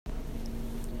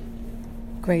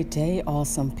Great day,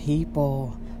 awesome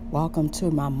people. Welcome to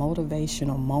my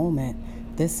motivational moment.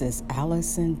 This is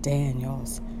Allison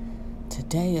Daniels.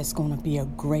 Today is going to be a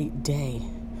great day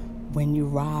when you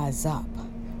rise up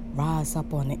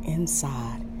on the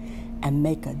inside and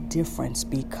make a difference,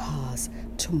 because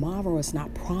tomorrow is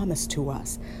not promised to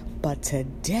us, but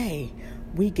today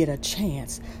we get a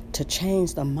chance to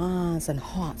change the minds and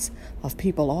hearts of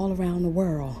people all around the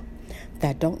world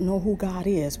that don't know who God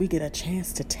is. We get a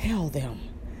chance to tell them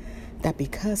that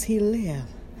because He lived,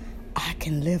 I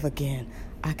can live again,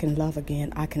 I can love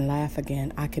again, I can laugh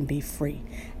again, I can be free.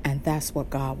 And that's what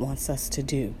God wants us to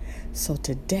do. So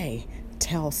today,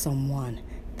 tell someone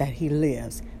that He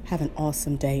lives. Have an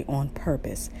awesome day on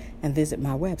purpose. And visit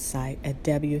my website at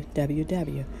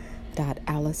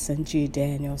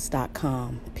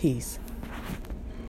www.allisongdaniels.com. Peace.